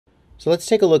So let's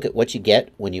take a look at what you get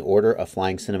when you order a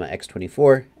FlyingCinema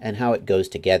X24 and how it goes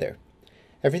together.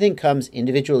 Everything comes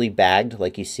individually bagged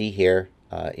like you see here.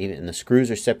 Even the screws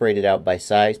are separated out by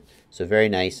size, so very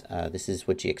nice. This is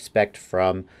what you expect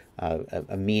from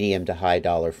a medium to high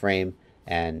dollar frame,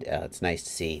 and it's nice to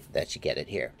see that you get it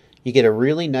here. You get a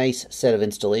really nice set of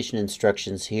installation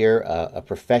instructions here, a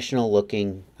professional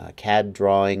looking CAD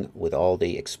drawing with all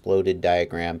the exploded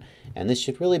diagram, and this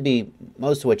should really be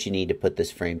most of what you need to put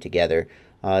this frame together.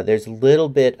 There's a little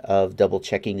bit of double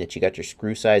checking that you got your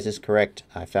screw sizes correct.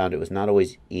 I found it was not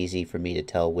always easy for me to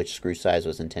tell which screw size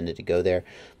was intended to go there,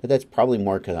 but that's probably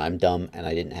more because I'm dumb and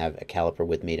I didn't have a caliper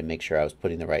with me to make sure I was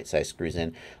putting the right size screws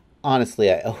in.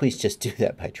 Honestly, I always just do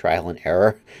that by trial and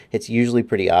error. It's usually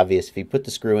pretty obvious. If you put the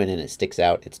screw in and it sticks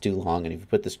out, it's too long, and if you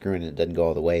put the screw in and it doesn't go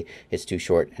all the way, it's too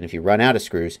short, and if you run out of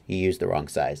screws, you use the wrong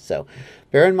size. So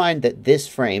bear in mind that this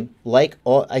frame, like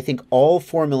I think all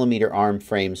 4mm arm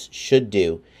frames should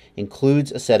do,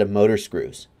 includes a set of motor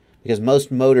screws, because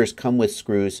most motors come with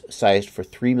screws sized for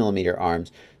 3mm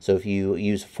arms, so if you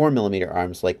use 4mm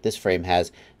arms like this frame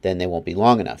has, then they won't be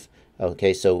long enough.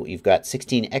 Okay, so you've got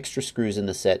 16 extra screws in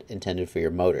the set intended for your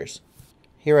motors.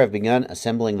 Here I've begun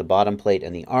assembling the bottom plate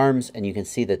and the arms, and you can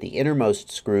see that the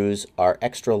innermost screws are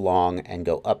extra long and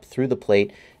go up through the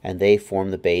plate, and they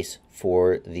form the base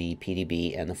for the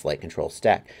PDB and the flight control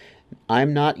stack.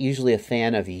 I'm not usually a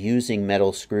fan of using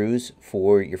metal screws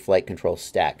for your flight control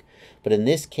stack, but in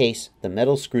this case the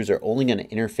metal screws are only going to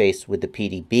interface with the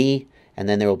PDB, and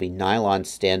then there will be nylon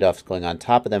standoffs going on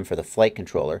top of them for the flight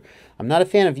controller. I'm not a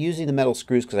fan of using the metal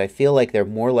screws because I feel like they're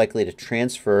more likely to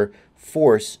transfer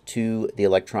force to the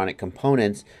electronic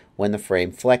components when the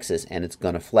frame flexes, and it's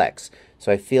going to flex.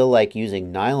 So I feel like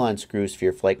using nylon screws for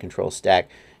your flight control stack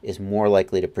is more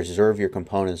likely to preserve your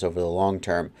components over the long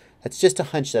term. That's just a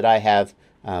hunch that I have,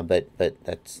 but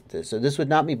so this would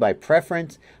not be my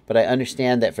preference, but I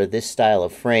understand that for this style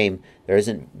of frame there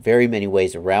isn't very many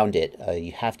ways around it.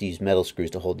 You have to use metal screws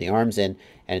to hold the arms in,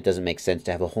 and it doesn't make sense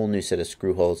to have a whole new set of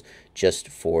screw holes just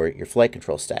for your flight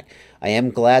control stack. I am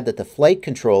glad that the flight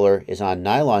controller is on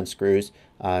nylon screws.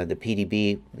 The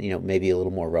PDB, may be a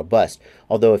little more robust.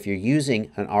 Although if you're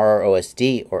using an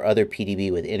RROSD or other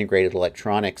PDB with integrated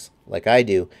electronics like I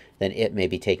do, then it may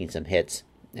be taking some hits,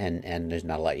 and there's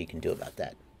not a lot you can do about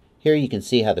that. Here you can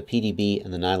see how the PDB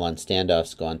and the nylon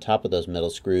standoffs go on top of those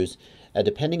metal screws.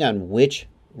 Depending on which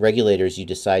regulators you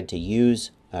decide to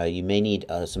use, you may need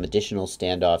some additional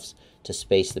standoffs to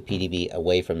space the PDB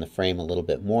away from the frame a little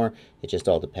bit more. It just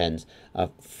all depends.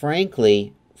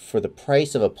 Frankly, for the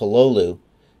price of a Pololu,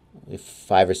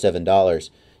 $5 or $7,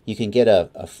 you can get a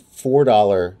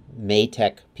 $4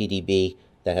 Maytech PDB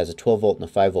that has a 12-volt and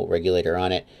a 5-volt regulator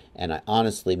on it, and I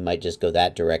honestly might just go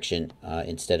that direction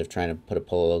instead of trying to put a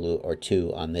Pololu or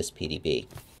two on this PDB.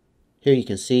 Here you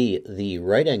can see the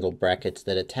right angle brackets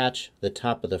that attach the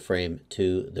top of the frame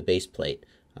to the base plate.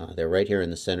 They're right here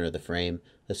in the center of the frame.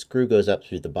 The screw goes up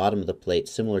through the bottom of the plate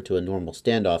similar to a normal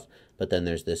standoff, but then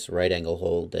there's this right angle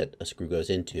hole that a screw goes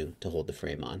into to hold the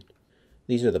frame on.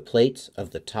 These are the plates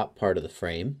of the top part of the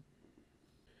frame.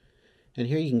 And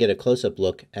here you can get a close-up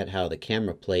look at how the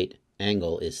camera plate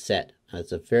angle is set.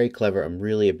 It's a very clever. I'm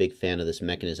really a big fan of this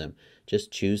mechanism.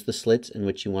 Just choose the slits in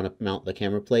which you want to mount the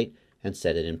camera plate and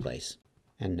set it in place.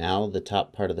 And now the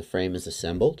top part of the frame is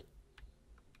assembled.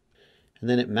 And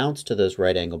then it mounts to those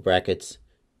right angle brackets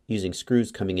using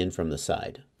screws coming in from the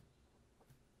side.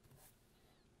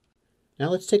 Now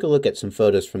let's take a look at some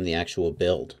photos from the actual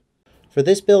build. For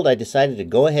this build, I decided to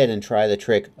go ahead and try the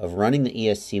trick of running the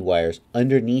ESC wires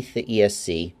underneath the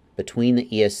ESC, between the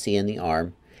ESC and the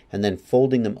arm, and then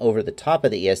folding them over the top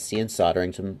of the ESC and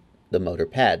soldering to the motor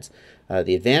pads.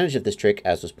 The advantage of this trick,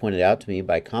 as was pointed out to me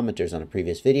by commenters on a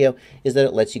previous video, is that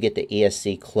it lets you get the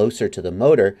ESC closer to the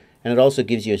motor, and it also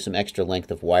gives you some extra length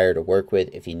of wire to work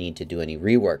with if you need to do any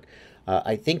rework.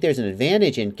 I think there's an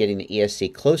advantage in getting the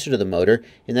ESC closer to the motor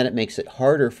in that it makes it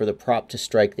harder for the prop to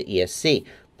strike the ESC.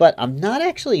 But I'm not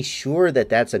actually sure that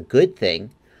that's a good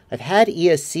thing. I've had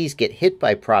ESCs get hit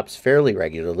by props fairly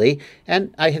regularly,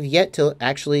 and I have yet to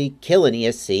actually kill an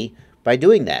ESC by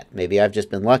doing that. Maybe I've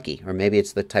just been lucky, or maybe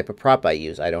it's the type of prop I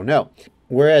use, I don't know.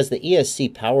 Whereas the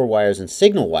ESC power wires and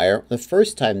signal wire, the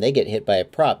first time they get hit by a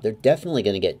prop, they're definitely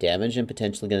going to get damaged and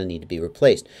potentially going to need to be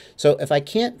replaced. So if I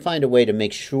can't find a way to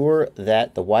make sure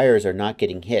that the wires are not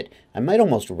getting hit, I might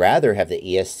almost rather have the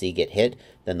ESC get hit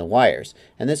than the wires.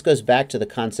 And this goes back to the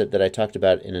concept that I talked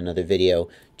about in another video.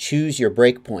 Choose your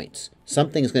break points.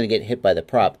 Something's going to get hit by the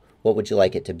prop. What would you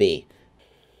like it to be?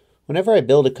 Whenever I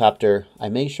build a copter, I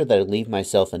make sure that I leave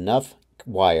myself enough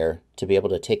wire to be able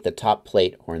to take the top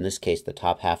plate, or in this case the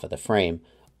top half of the frame,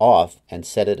 off and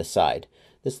set it aside.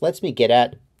 This lets me get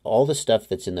at all the stuff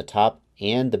that's in the top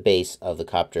and the base of the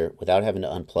copter without having to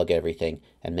unplug everything,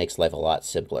 and makes life a lot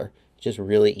simpler. It just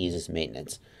really eases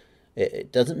maintenance.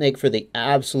 It doesn't make for the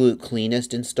absolute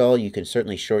cleanest install. You can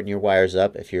certainly shorten your wires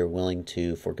up if you're willing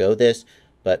to forego this,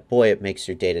 but boy, it makes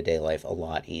your day-to-day life a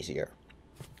lot easier.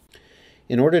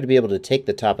 In order to be able to take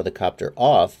the top of the copter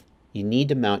off, you need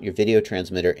to mount your video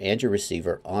transmitter and your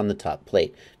receiver on the top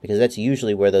plate, because that's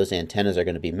usually where those antennas are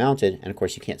going to be mounted, and of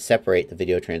course you can't separate the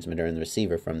video transmitter and the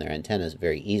receiver from their antennas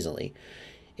very easily.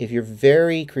 If you're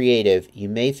very creative, you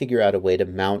may figure out a way to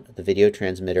mount the video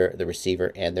transmitter, the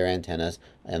receiver, and their antennas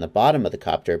on the bottom of the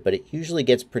copter, but it usually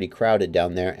gets pretty crowded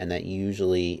down there, and that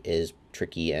usually is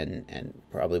tricky and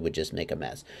probably would just make a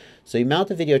mess. So you mount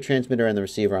the video transmitter and the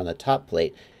receiver on the top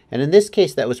plate, and in this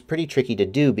case that was pretty tricky to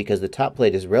do because the top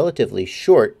plate is relatively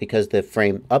short because the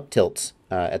frame up tilts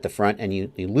at the front, and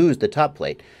you lose the top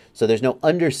plate. So there's no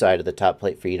underside of the top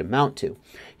plate for you to mount to.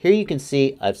 Here you can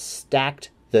see I've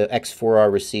stacked the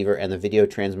X4R receiver and the video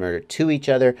transmitter to each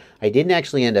other. I didn't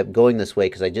actually end up going this way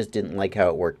because I just didn't like how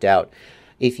it worked out.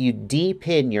 If you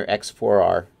D-pin your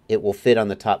X4R, it will fit on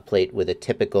the top plate with a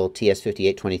typical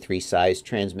TS5823 size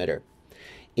transmitter.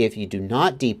 If you do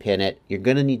not D-pin it, you're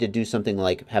going to need to do something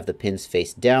like have the pins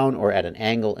face down or at an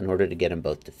angle in order to get them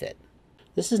both to fit.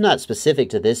 This is not specific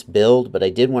to this build, but I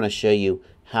did want to show you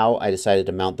how I decided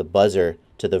to mount the buzzer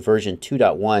to the version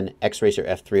 2.1 X-Racer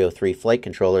F303 flight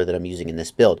controller that I'm using in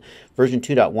this build. Version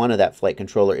 2.1 of that flight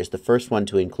controller is the first one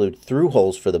to include through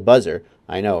holes for the buzzer.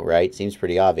 I know, right? Seems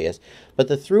pretty obvious. But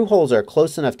the through holes are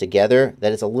close enough together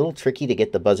that it's a little tricky to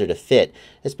get the buzzer to fit,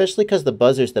 especially because the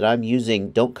buzzers that I'm using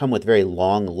don't come with very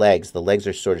long legs. The legs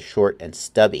are sort of short and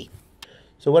stubby.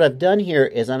 So what I've done here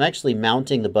is I'm actually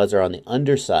mounting the buzzer on the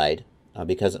underside,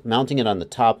 because mounting it on the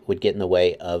top would get in the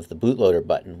way of the bootloader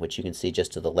button, which you can see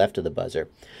just to the left of the buzzer.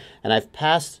 And I've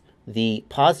passed the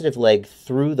positive leg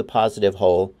through the positive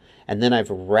hole, and then I've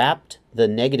wrapped the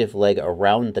negative leg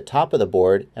around the top of the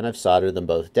board, and I've soldered them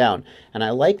both down. And I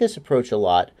like this approach a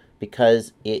lot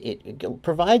because it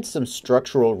provides some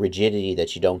structural rigidity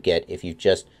that you don't get if you've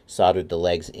just soldered the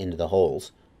legs into the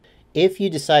holes. If you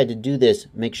decide to do this,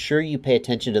 make sure you pay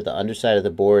attention to the underside of the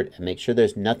board and make sure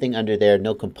there's nothing under there,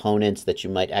 no components that you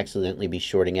might accidentally be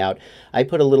shorting out. I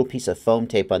put a little piece of foam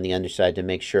tape on the underside to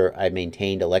make sure I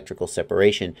maintained electrical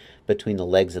separation between the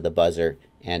legs of the buzzer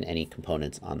and any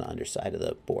components on the underside of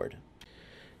the board.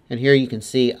 And here you can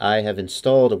see I have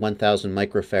installed a 1000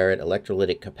 microfarad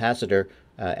electrolytic capacitor,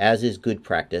 as is good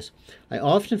practice. I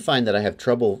often find that I have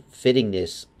trouble fitting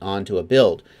this onto a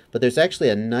build, but there's actually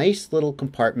a nice little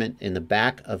compartment in the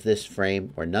back of this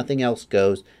frame where nothing else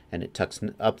goes, and it tucks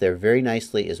up there very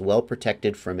nicely, is well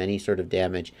protected from any sort of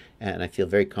damage, and I feel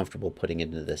very comfortable putting it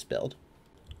into this build.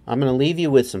 I'm going to leave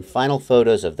you with some final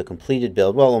photos of the completed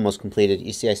build. Well, almost completed.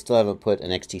 You see I still haven't put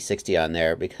an XT60 on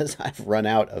there because I've run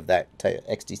out of that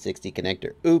XT60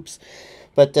 connector. Oops.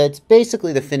 But it's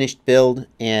basically the finished build,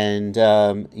 and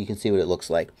you can see what it looks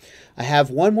like. I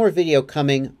have one more video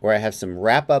coming where I have some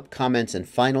wrap-up comments and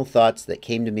final thoughts that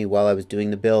came to me while I was doing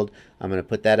the build. I'm going to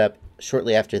put that up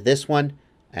shortly after this one,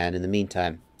 and in the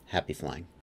meantime, happy flying.